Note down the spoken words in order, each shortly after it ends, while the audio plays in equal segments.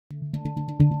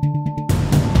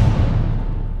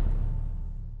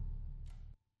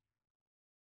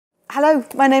Hello,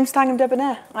 my name's Thangam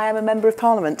Debbonaire. I am a Member of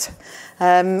Parliament.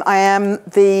 I am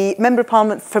the Member of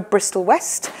Parliament for Bristol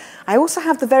West. I also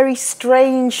have the very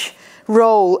strange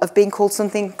role of being called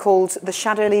something called the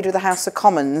Shadow Leader of the House of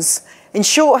Commons. In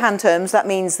shorthand terms, that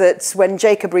means that when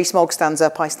Jacob Rees-Mogg stands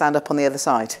up, I stand up on the other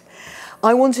side.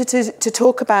 I wanted to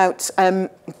talk about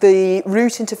the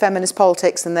route into feminist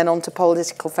politics and then on to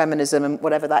political feminism and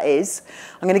whatever that is.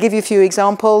 I'm going to give you a few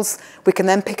examples. We can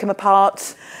then pick them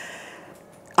apart.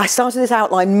 I started this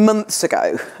outline months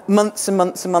ago, months and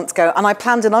months and months ago, and I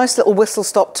planned a nice little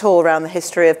whistle-stop tour around the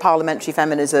history of parliamentary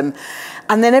feminism.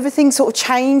 And then everything sort of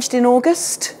changed in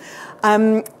August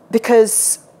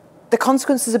because the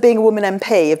consequences of being a woman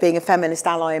MP, of being a feminist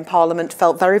ally in Parliament,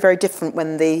 felt very, very different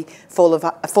when the fall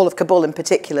of Kabul in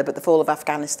particular, but the fall of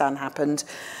Afghanistan happened.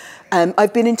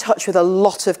 I've been in touch with a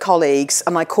lot of colleagues,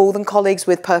 and I call them colleagues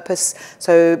with purpose.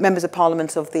 So members of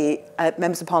Parliament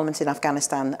in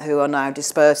Afghanistan who are now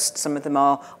dispersed. Some of them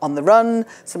are on the run,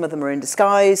 some of them are in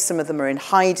disguise, some of them are in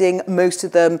hiding. Most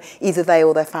of them, either they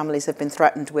or their families have been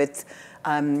threatened with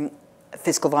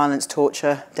physical violence,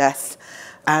 torture, death,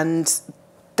 and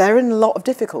they're in a lot of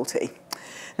difficulty.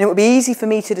 And it would be easy for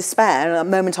me to despair, and at the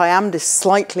moment I am just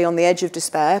slightly on the edge of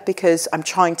despair because I'm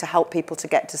trying to help people to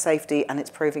get to safety and it's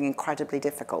proving incredibly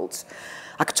difficult.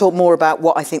 I could talk more about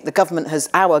what I think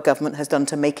our government has done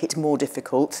to make it more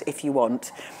difficult if you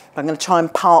want. But I'm going to try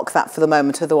and park that for the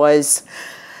moment, otherwise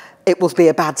it will be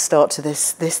a bad start to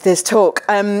this talk.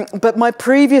 But my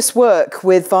previous work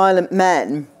with violent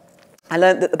men, I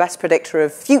learned that the best predictor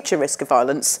of future risk of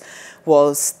violence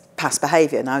was past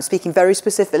behaviour. Now, I'm speaking very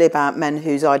specifically about men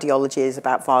whose ideology is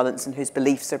about violence and whose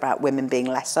beliefs are about women being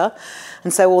lesser.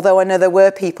 And so although I know there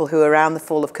were people who around the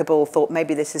fall of Kabul thought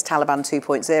maybe this is Taliban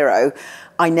 2.0,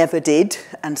 I never did.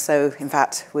 And so, in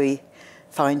fact, we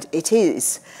find it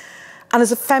is. And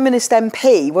as a feminist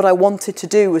MP, what I wanted to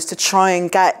do was to try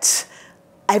and get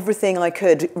everything I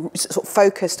could sort of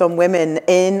focused on women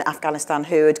in Afghanistan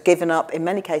who had given up, in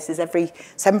many cases, every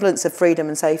semblance of freedom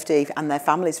and safety and their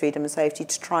families' freedom and safety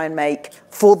to try and make,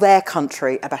 for their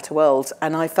country, a better world.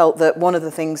 And I felt that one of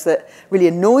the things that really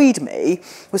annoyed me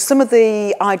was some of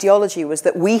the ideology was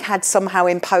that we had somehow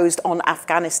imposed on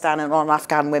Afghanistan and on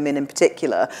Afghan women in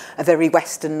particular a very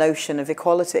Western notion of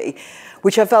equality,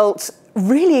 which I felt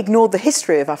really ignored the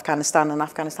history of Afghanistan and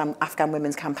Afghan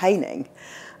women's campaigning.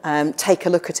 Take a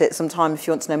look at it sometime if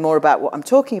you want to know more about what I'm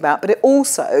talking about, but it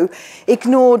also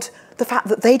ignored the fact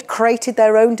that they'd created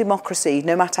their own democracy,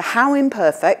 no matter how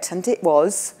imperfect, and it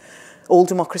was, all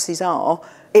democracies are,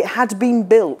 it had been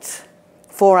built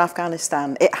for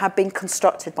Afghanistan. It had been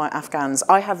constructed by Afghans.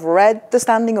 I have read the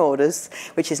standing orders,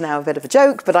 which is now a bit of a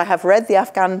joke, but I have read the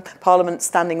Afghan Parliament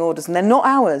standing orders, and they're not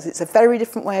ours. It's a very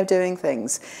different way of doing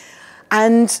things.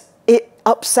 And it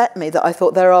upset me that I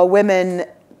thought there are women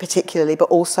particularly, but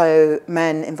also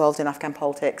men involved in Afghan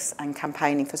politics and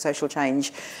campaigning for social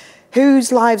change,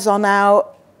 whose lives are now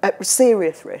at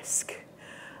serious risk.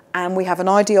 And we have an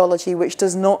ideology which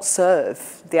does not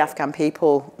serve the Afghan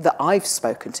people that I've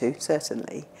spoken to,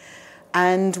 certainly,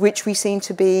 and which we seem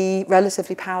to be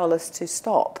relatively powerless to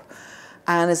stop.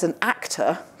 And as an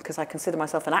actor, because I consider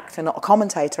myself an actor, not a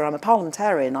commentator, I'm a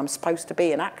parliamentarian, I'm supposed to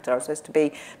be an actor, I'm supposed to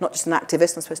be not just an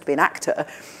activist, I'm supposed to be an actor,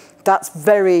 that's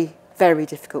very, very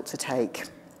difficult to take.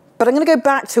 But I'm going to go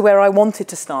back to where I wanted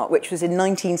to start, which was in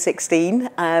 1916.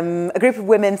 A group of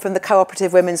women from the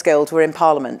Cooperative Women's Guild were in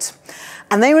Parliament.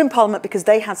 And they were in Parliament because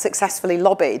they had successfully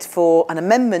lobbied for an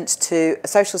amendment to a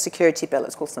social security bill,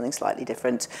 it's called something slightly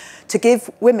different, to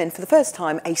give women, for the first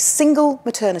time, a single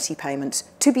maternity payment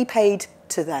to be paid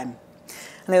to them.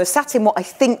 And they were sat in what I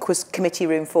think was Committee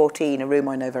Room 14, a room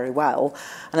I know very well.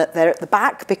 And they're at the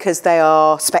back because they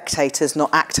are spectators,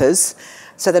 not actors.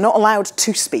 So they're not allowed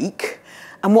to speak.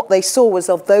 And what they saw was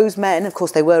of those men, of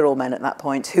course they were all men at that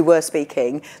point, who were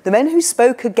speaking, the men who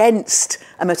spoke against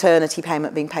a maternity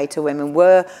payment being paid to women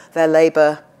were their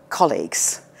Labour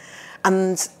colleagues.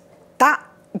 And that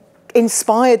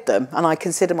inspired them, and I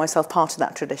consider myself part of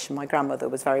that tradition. My grandmother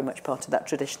was very much part of that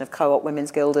tradition of co-op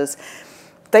women's guilders.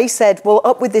 They said, well,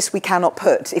 up with this we cannot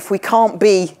put. If we can't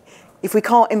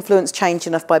influence change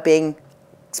enough by being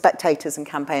spectators and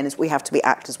campaigners, we have to be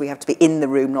actors, we have to be in the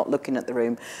room, not looking at the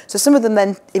room. So some of them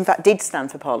then, in fact, did stand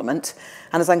for Parliament.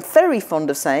 And as I'm very fond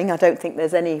of saying, I don't think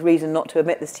there's any reason not to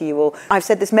admit this to you all, I've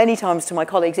said this many times to my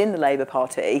colleagues in the Labour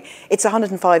Party, it's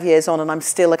 105 years on and I'm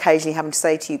still occasionally having to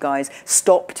say to you guys,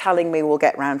 stop telling me we'll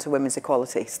get round to women's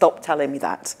equality. Stop telling me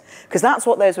that. Because that's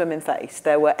what those women faced.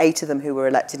 There were 8 of them who were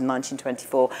elected in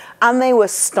 1924, and they were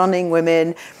stunning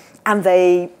women, and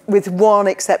they, with one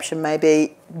exception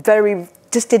maybe, very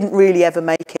just didn't really ever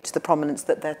make it to the prominence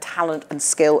that their talent and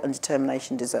skill and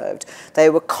determination deserved. They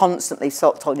were constantly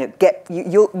told,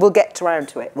 we'll get around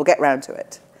to it, we'll get round to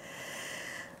it.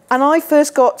 And I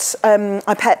first got,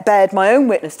 I bared my own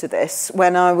witness to this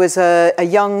when I was a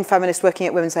young feminist working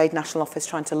at Women's Aid National Office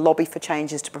trying to lobby for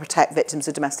changes to protect victims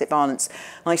of domestic violence.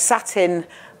 And I sat in,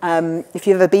 if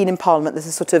you've ever been in Parliament, there's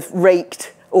a sort of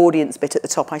raked audience bit at the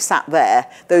top. I sat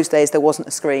there. Those days there wasn't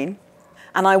a screen.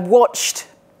 And I watched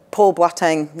Paul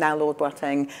Boateng, now Lord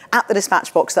Boateng, at the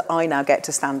dispatch box that I now get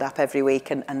to stand up every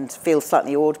week and feel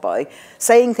slightly awed by,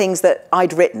 saying things that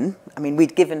I'd written. I mean,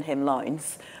 we'd given him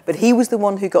lines, but he was the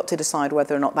one who got to decide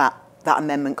whether or not that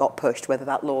amendment got pushed, whether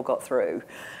that law got through.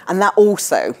 And that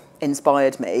also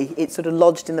inspired me. It sort of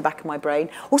lodged in the back of my brain.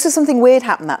 Also, something weird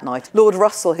happened that night. Lord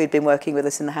Russell, who'd been working with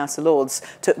us in the House of Lords,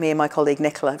 took me and my colleague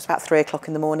Nicola, it was about 3 o'clock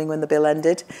in the morning when the bill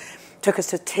ended, took us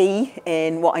to tea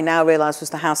in what I now realise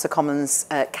was the House of Commons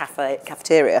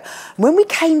cafeteria. When we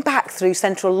came back through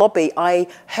Central Lobby, I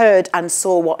heard and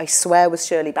saw what I swear was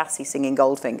Shirley Bassey singing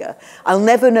Goldfinger. I'll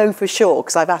never know for sure,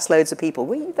 because I've asked loads of people,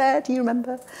 were you there, do you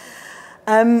remember?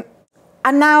 And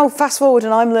now, fast forward,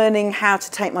 and I'm learning how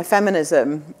to take my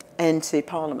feminism into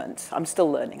Parliament. I'm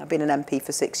still learning. I've been an MP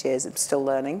for 6 years, I'm still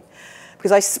learning.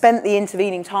 Because I spent the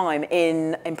intervening time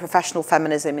in professional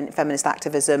feminism, in feminist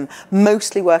activism,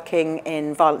 mostly working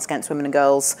in violence against women and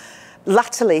girls,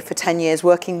 latterly for 10 years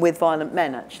working with violent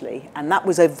men, actually. And that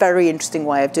was a very interesting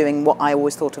way of doing what I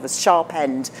always thought of as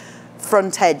sharp-end,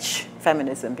 front-edge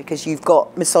feminism, because you've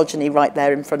got misogyny right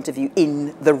there in front of you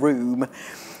in the room.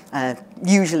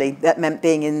 Usually that meant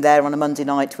being in there on a Monday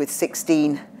night with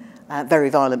 16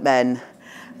 very violent men,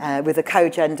 with a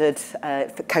co-gendered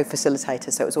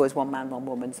co-facilitator, so it was always one man, one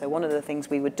woman. So one of the things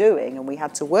we were doing, and we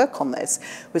had to work on this,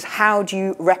 was how do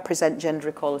you represent gender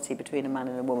equality between a man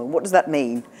and a woman? What does that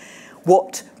mean?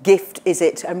 What gift is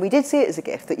it? And we did see it as a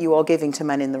gift that you are giving to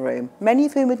men in the room, many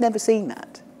of whom had never seen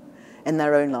that in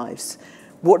their own lives.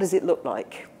 What does it look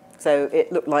like? So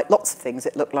it looked like lots of things.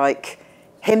 It looked like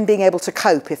him being able to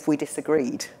cope if we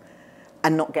disagreed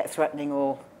and not get threatening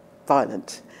or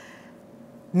violent.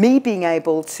 Me being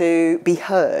able to be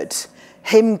heard,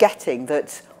 him getting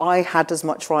that I had as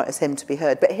much right as him to be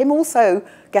heard, but him also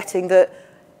getting that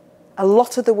a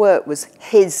lot of the work was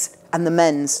his and the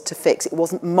men's to fix. It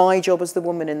wasn't my job as the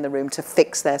woman in the room to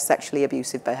fix their sexually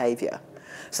abusive behaviour.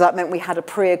 So that meant we had a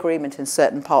pre-agreement in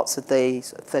certain parts of the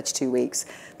 32 weeks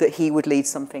that he would lead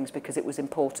some things because it was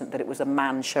important that it was a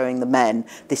man showing the men,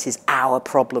 this is our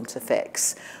problem to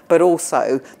fix. But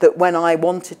also that when I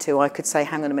wanted to, I could say,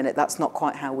 hang on a minute, that's not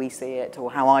quite how we see it,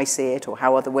 or how I see it, or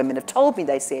how other women have told me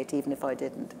they see it, even if I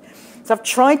didn't. So I've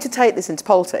tried to take this into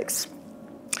politics.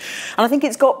 And I think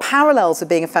it's got parallels of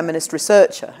being a feminist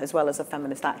researcher as well as a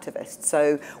feminist activist.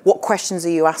 So what questions are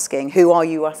you asking? Who are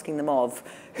you asking them of?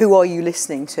 Who are you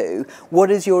listening to? What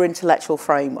is your intellectual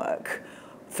framework?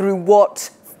 Through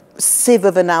what sieve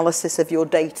of analysis of your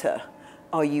data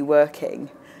are you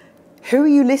working? Who are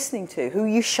you listening to? Who are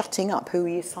you shutting up? Who are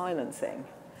you silencing?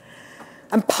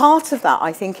 And part of that,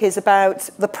 I think, is about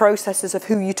the processes of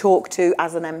who you talk to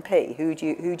as an MP.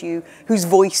 Whose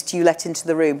voice do you let into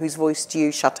the room? Whose voice do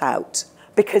you shut out?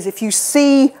 Because if you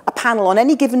see a panel on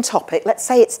any given topic, let's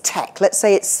say it's tech, let's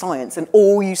say it's science, and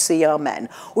all you see are men,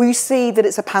 or you see that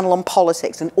it's a panel on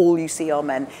politics and all you see are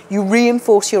men, you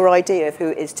reinforce your idea of who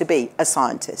it is to be a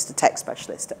scientist, a tech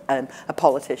specialist, a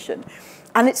politician.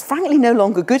 And it's frankly no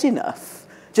longer good enough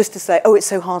just to say, oh, it's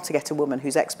so hard to get a woman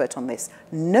who's expert on this.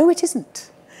 No, it isn't.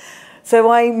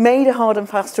 So I made a hard and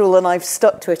fast rule, and I've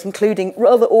stuck to it, including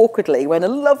rather awkwardly when a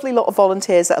lovely lot of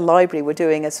volunteers at a library were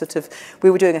doing we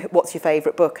were doing a what's your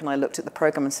favourite book, and I looked at the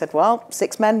programme and said, well,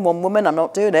 6 men, 1 woman, I'm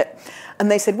not doing it.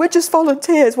 And they said, we're just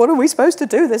volunteers, what are we supposed to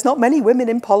do? There's not many women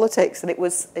in politics. And it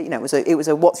was, it was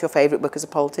a what's your favourite book as a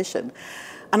politician.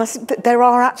 And I said, there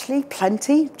are actually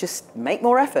plenty, just make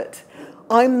more effort.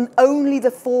 I'm only the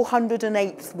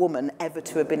 408th woman ever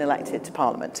to have been elected to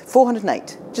Parliament.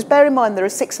 408. Just bear in mind there are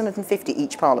 650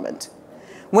 each Parliament.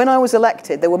 When I was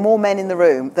elected, there were more men in the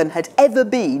room than had ever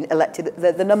been elected,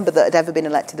 the number that had ever been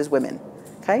elected as women.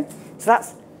 Okay? So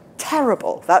that's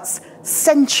terrible. That's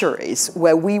centuries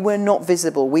where we were not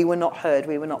visible, we were not heard,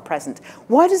 we were not present.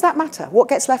 Why does that matter? What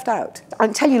gets left out? I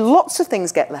can tell you lots of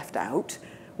things get left out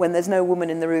when there's no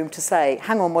woman in the room to say,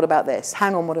 hang on, what about this?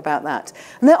 Hang on, what about that?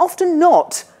 And they're often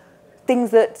not things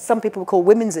that some people call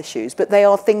women's issues, but they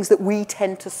are things that we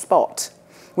tend to spot.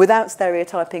 Without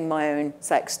stereotyping my own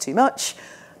sex too much,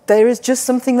 there is just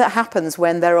something that happens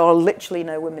when there are literally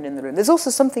no women in the room. There's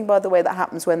also something, by the way, that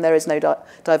happens when there is no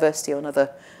diversity on other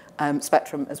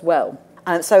spectrum as well.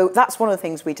 So that's one of the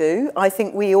things we do. I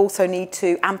think we also need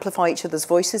to amplify each other's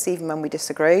voices even when we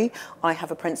disagree. I have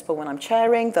a principle when I'm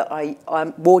chairing that I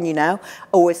warn you now,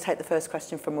 always take the first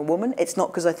question from a woman. It's not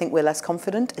because I think we're less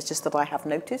confident, it's just that I have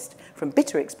noticed from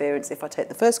bitter experience, if I take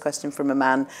the first question from a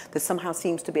man, there somehow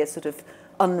seems to be a sort of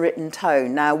unwritten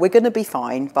tone. Now, we're going to be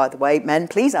fine, by the way. Men,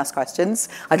 please ask questions.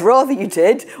 I'd rather you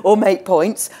did, or make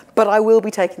points, but I will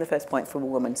be taking the first point from a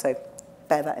woman, so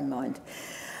bear that in mind.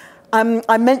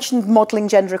 I mentioned modelling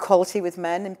gender equality with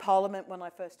men in Parliament when I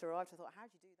first arrived. I thought, how do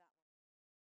you do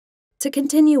that? To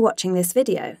continue watching this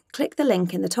video, click the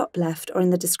link in the top left or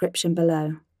in the description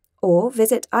below. Or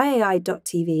visit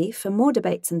iai.tv for more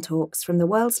debates and talks from the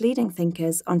world's leading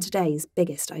thinkers on today's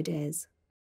biggest ideas.